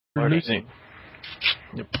We're losing.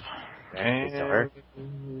 Yep.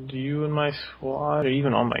 And you in my squad, or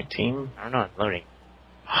even on my team? I don't know, I'm loading.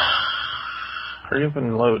 Hurry up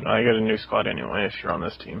and load. I got a new squad anyway if you're on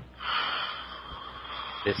this team.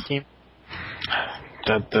 This team?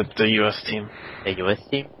 The US team. The US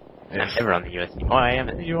team? Yes. I'm never on the US team. Oh, I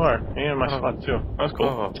am. You are. You're in my squad too. That's cool.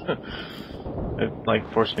 Oh. It like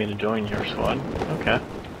forced me to join your squad. Okay.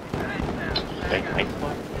 Like my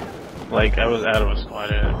squad? Like I was out of a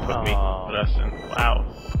squad and it put us in. Wow.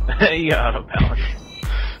 You got out of balance.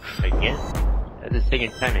 Again? This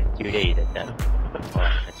taking time in 2 days at that.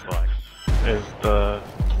 Squad. Is the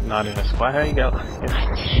not in a squad? How you got?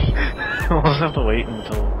 We'll just have to wait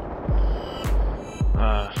until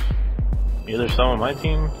either someone on my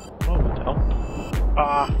team. Oh, what the hell?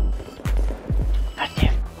 God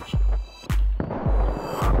damn.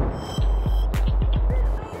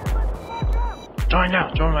 Join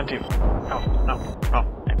now. Join my team. No.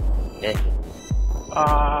 Yeah.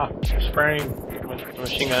 Spraying with the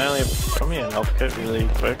machine gun. I only put me in health kit really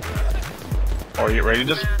quick. Or get ready.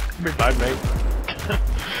 Just revive me.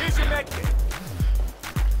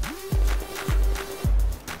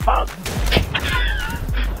 Fuck.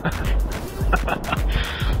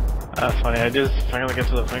 That's funny. I just finally get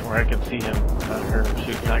to the point where I can see him, her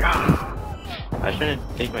shooting like I shouldn't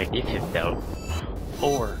take my defense out.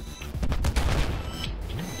 4.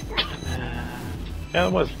 Yeah,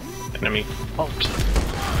 it was enemy. Oh,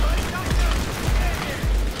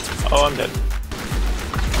 I'm dead.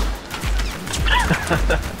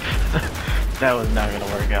 That was not gonna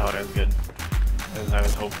work out as good as I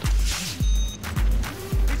was hoped.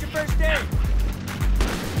 It's your first day.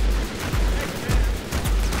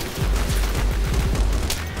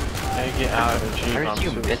 I get out of the G. How did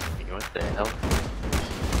you miss me? What the hell?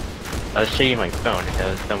 I was shaking my phone and there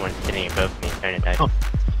was someone sitting above me trying to die. Oh.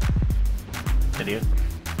 Idiot.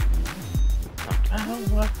 Oh,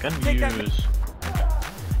 what gun to use?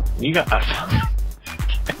 You got.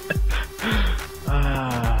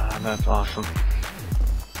 That's awesome.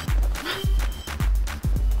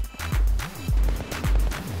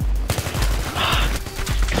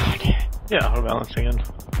 God. Yeah, auto balance again.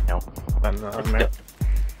 No. Then,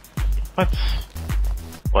 what?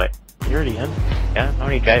 What? You already in? Yeah, I'm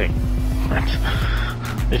already driving. What?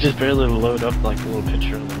 It just barely load up like a little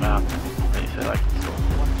picture of the map. And you say like, let's go. I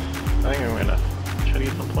think I'm gonna try to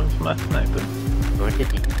get some points from that tonight, but Where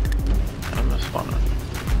did he? I'm gonna spawn on.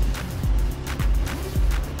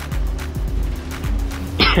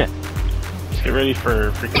 Just get ready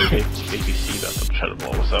for freaking baby C about to try to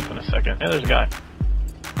blow us up in a second. Hey, there's a guy.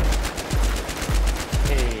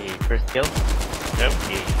 Hey, first kill? Yep.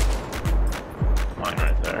 Mine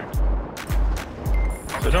right there.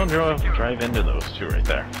 So don't drive into those two right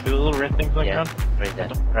there. See the little red things like that? Right there.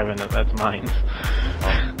 Don't drive into that's mine.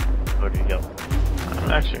 Oh, where do you go?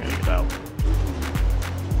 I'm actually gonna get out.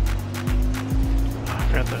 Oh, I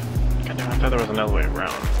forgot that. Goddamn, I thought there was another way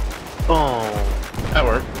around. Oh, That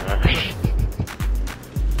worked.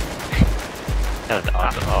 that was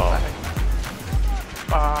awesome.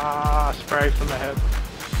 Spray from the head.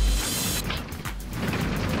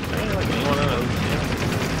 Hey, like anyone of those,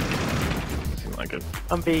 yeah. Seemed like it.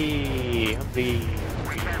 Humpy.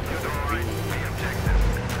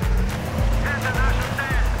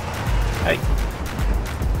 Hey.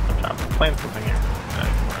 I'm playing something here.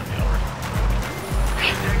 Come run me over.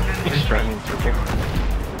 He's just driving in circles.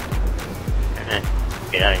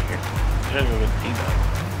 Get out of here. I'm trying to go get feedback.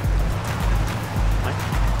 What?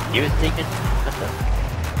 You was taken? What the?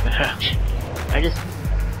 I just...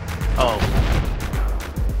 Oh.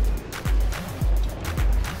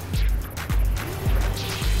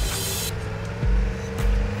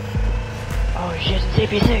 Oh shit,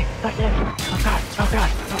 CPC! Back there! Oh god!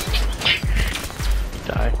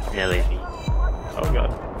 Die. Yeah, lazy. Oh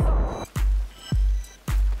god.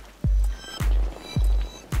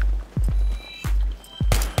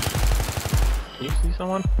 Can you see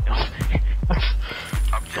someone?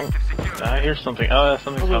 I hear something. Oh,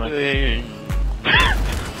 something's coming.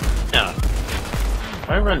 No.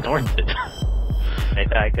 Why run towards it? I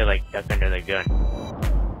thought I could like duck under the gun.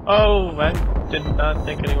 Oh, I did not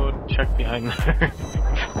think anyone would check behind there.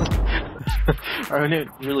 I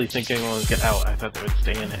didn't really think anyone would get out. I thought they would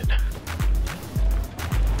stay in it.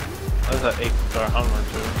 That was that 8-star Hummer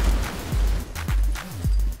too.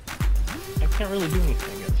 I can't really do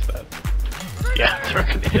anything against that. Yeah, it's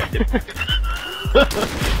working.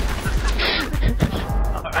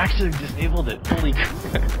 I actually disabled it. Holy crap.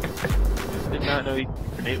 Did not know you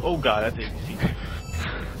could enable. Oh god, that's ABC.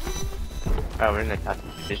 Oh, we're in the top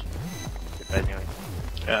position. Surprisingly.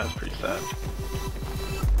 Yeah, that's pretty sad.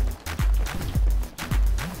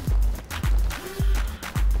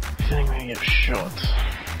 get shot.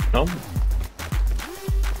 Nope.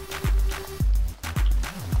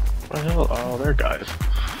 What the hell? Oh, they're guys.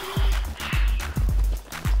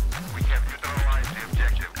 We have neutralized the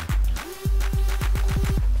objective.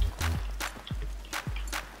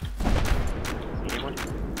 Anyone?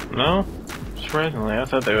 No? Surprisingly, I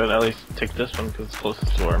thought they would at least take this one because it's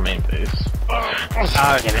closest to our main base.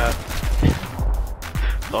 Ah, damn it.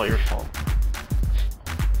 It's all your fault.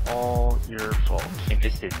 All your fault. I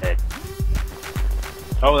missed his head.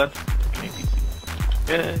 Oh, that's an APC.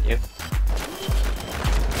 Yeah, yep.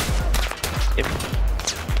 Yep.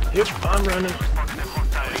 Yep, I'm running.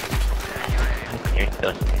 Here,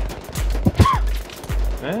 kill it.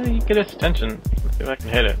 You get its attention. Let's see if I can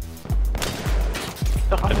hit it.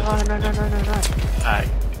 No. Alright.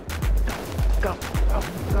 Go.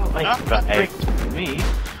 Bring it towards me.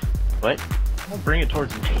 What? Don't bring it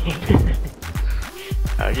towards me.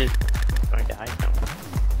 I was just going to hide somewhere.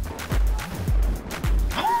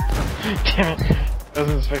 Damn it. I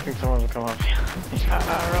wasn't expecting someone to come up. Run.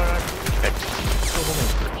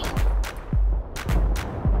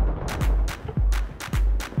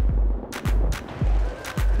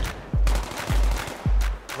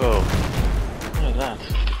 Whoa. What is that?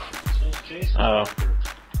 Oh.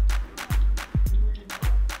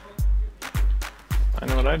 I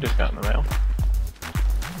know what I just got in the mail.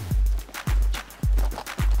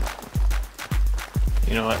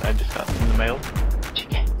 You know what I just got in the mail?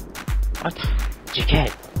 Chicken. What? Chicken.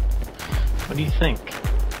 What do you think?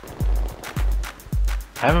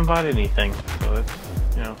 I haven't bought anything, so it's,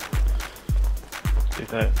 you know. Is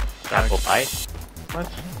that Apple pie? What?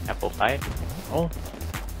 Apple pie? Oh.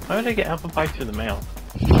 Why would I get apple pie through the mail?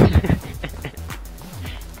 I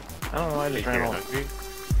don't know why I just ran off. Hungry?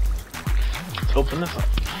 Let's open this up.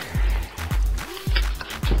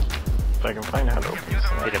 If I can find out how to open this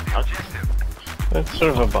up. Did it pouch? It's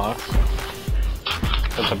sort of a box.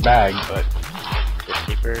 It's a bag, but... The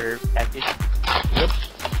paper package? Yep.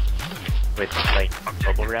 With, like,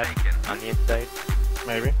 bubble wrap on the inside?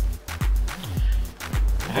 Maybe. It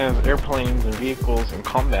has airplanes and vehicles and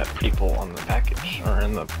combat people on the package, or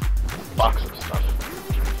in the box of stuff.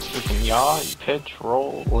 You can yaw, pitch,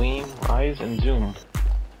 roll, lean, rise, and zoom.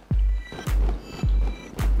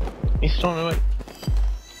 You still don't know it?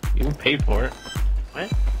 You paid for it.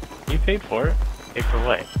 What? You paid for it. Paid for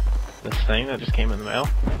what? This thing that just came in the mail.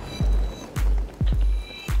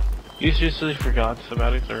 You seriously forgot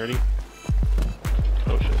about it already?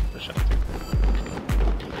 Oh shit, the shotgun.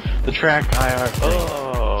 The track IR thing.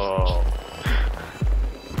 Oh!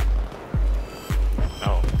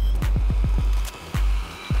 No.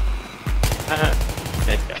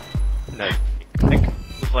 Nice guy. Nice. Nick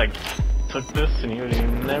just like took this and you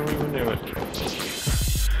never even knew it.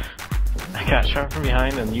 I got shot from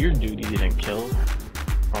behind and your dude didn't kill.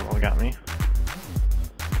 Almost got me.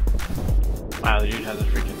 Wow, the dude has a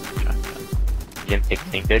freaking shotgun. Gym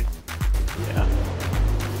 16 good? Yeah.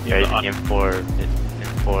 Yeah, the M4,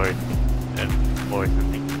 M4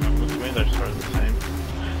 something. Maybe they're sort of the same.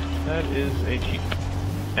 That is a Jeep.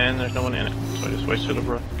 And there's no one in it, so I just wasted a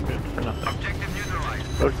breath for nothing. Objective neutralized.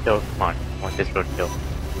 Roadkill, come on. I want this roadkill.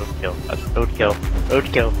 Roadkill. That's roadkill.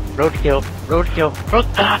 Roadkill. Roadkill. Roadkill.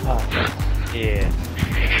 Ah! Yeah.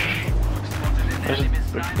 There's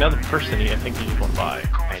another person I think you just went by.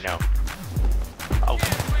 I know. Oh.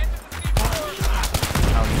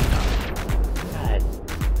 God.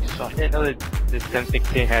 You suck. I didn't know that this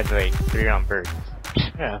M16 had like 3-round bursts.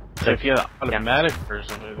 Yeah. So if you had an automatic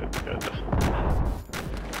version, it would be good.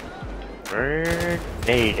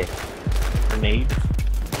 Grenade. Grenade.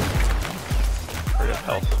 Rid of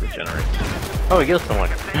health regenerate. Oh, he killed someone.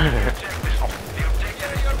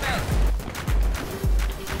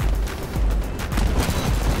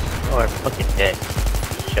 Oh, I'm fucking dead.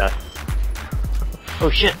 Shot. Oh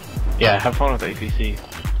shit. Yeah, have fun with APC.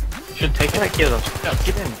 You should take it. I kill him. No,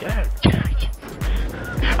 get in, get out.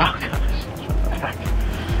 Oh gosh, back.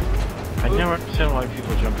 I never understand why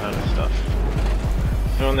people jump out of stuff.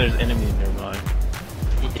 Even when there's enemies nearby.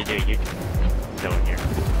 You can do you. No one here.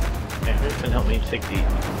 Yeah, hurry up and help me take the...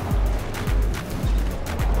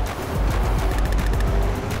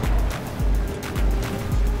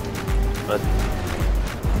 But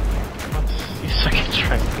You suck at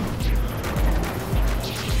tracking.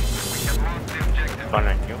 fun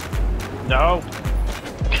on you. No!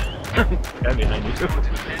 Guy behind you.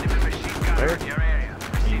 Where?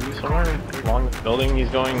 You somewhere along the building he's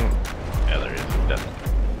going... Yeah, there he is. He's dead.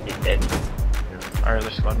 He's dead. Our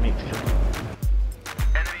other squad mates killed him.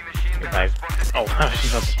 Enemy machine gun Revive. spotted. Oh,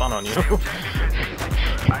 she's about to spawn on you. I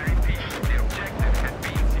repeat, the objective has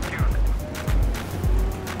been secured.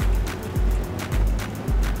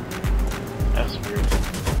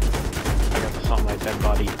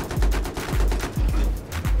 body.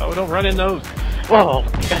 Oh, don't run in those! Whoa!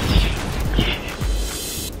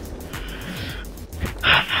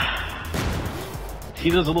 See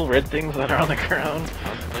those little red things that are on the ground?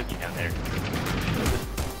 I was looking down there.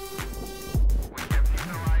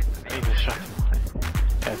 I even shot them.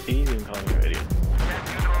 Yeah, see, he's even calling me an idiot.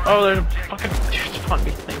 Oh, there's a fucking spawn me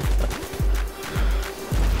things.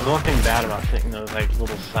 The one thing bad about taking those like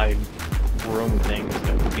little side room things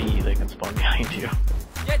that would be they can spawn behind you.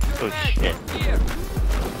 Oh shit.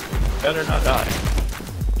 Better not die.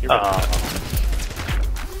 You're better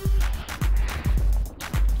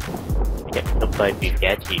Get killed by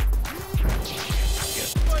Bugatti.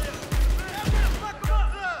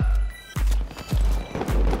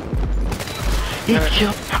 He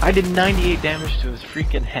killed. I did 98 damage to his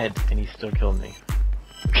freaking head, and he still killed me.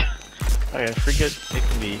 Okay, forget it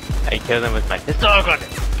can be. I killed him with my pistol gun.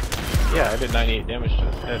 Yeah, I did 98 damage to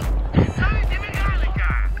his head.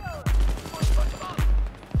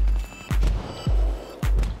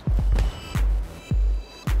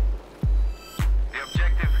 The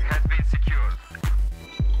objective has been secured.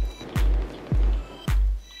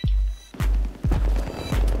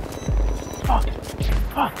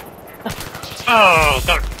 Oh,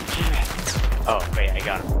 don't. Oh, wait, I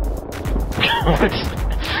got him.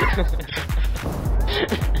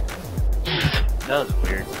 That was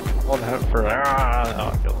weird. Hold out for oh,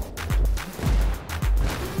 I killed him.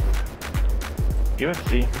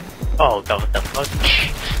 UFC. Oh, what the fuck?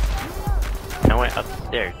 I went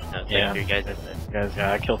upstairs. No, it's Yeah. like you guys are there. Guys,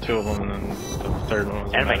 yeah, I killed 2 of them, and then the third one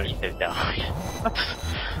was a And my medic. teeth is down. I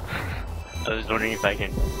was wondering if I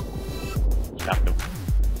can stop them.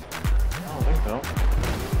 I don't think so.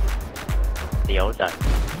 They all died.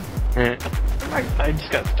 I just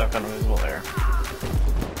got stuck on invisible air.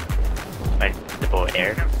 My visible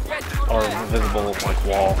air. Or invisible, like,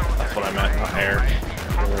 wall. That's what I meant, not air.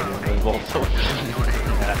 Or invisible, so...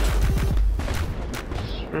 yeah.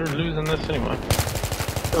 We're losing this anyway.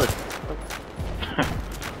 Good.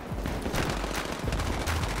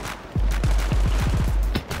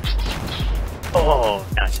 Oh,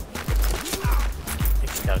 nice.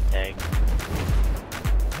 Take out tag.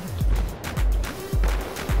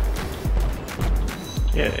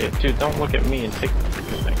 Yeah, dude, don't look at me and take the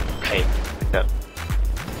freaking thing. Hey, what's up?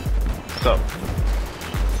 So,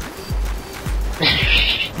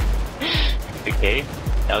 Okay,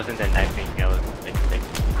 that wasn't the knife thing, that was like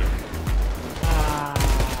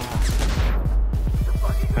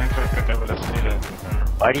thanks for picking up with us, needed.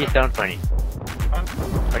 why do you sound funny? Huh?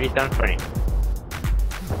 Why do you sound funny?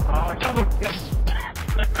 Oh, I killed him! Yes!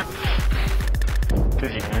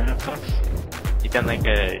 Cause yeah, that sucks. You sound like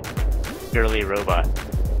a girly robot.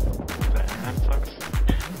 That sucks.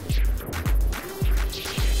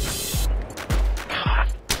 God.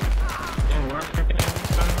 Didn't work freaking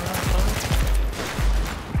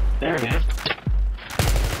there it is.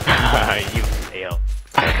 You fail.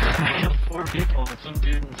 I killed 4 people and some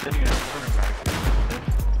dude sitting in a quarterback.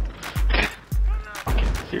 Okay,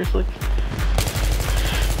 seriously?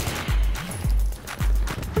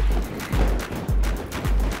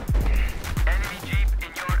 Enemy jeep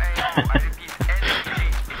in your AO. I repeat, enemy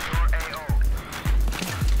jeep in your AO.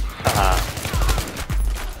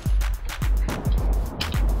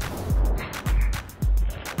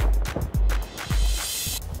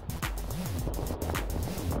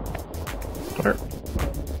 Where?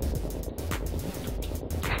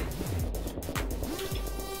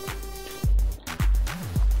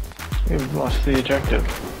 We've lost the objective.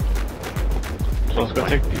 So let's go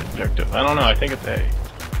take the objective. I don't know, I think it's A.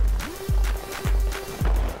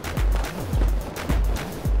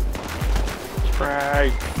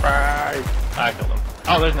 Spray! Spray! I killed him.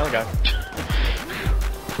 Oh, there's another guy.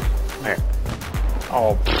 Where?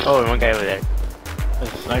 Oh, Oh, one guy over there.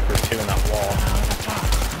 there's a sniper too in that wall.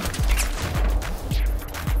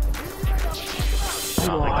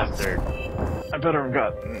 Oh, like I'm third. I better have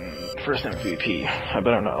got first MVP. I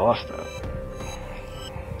better not have lost that.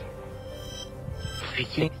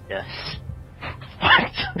 Freaking dust.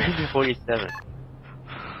 What? 47.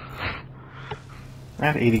 I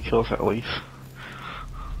had 80 kills at least.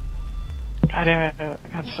 God damn it, I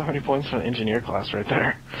got so many points for the engineer class right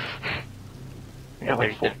there. I got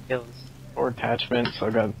like 37 kills. 4 attachments, so I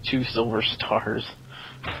got 2 silver stars.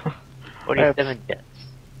 47 deaths.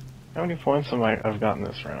 How many points I've gotten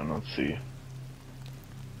this round? Let's see.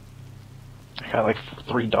 I got like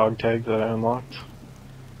 3 dog tags that I unlocked.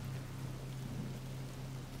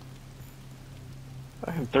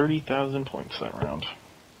 I had 30,000 points that round.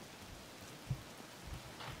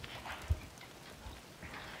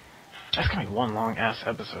 That's gonna be one long ass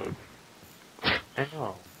episode. I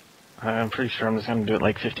know. I'm pretty sure I'm just gonna do it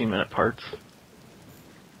like 15-minute parts.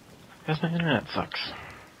 Because my internet sucks.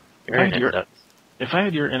 If I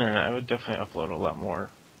had your internet, I would definitely upload a lot more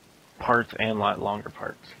parts and a lot longer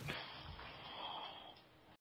parts.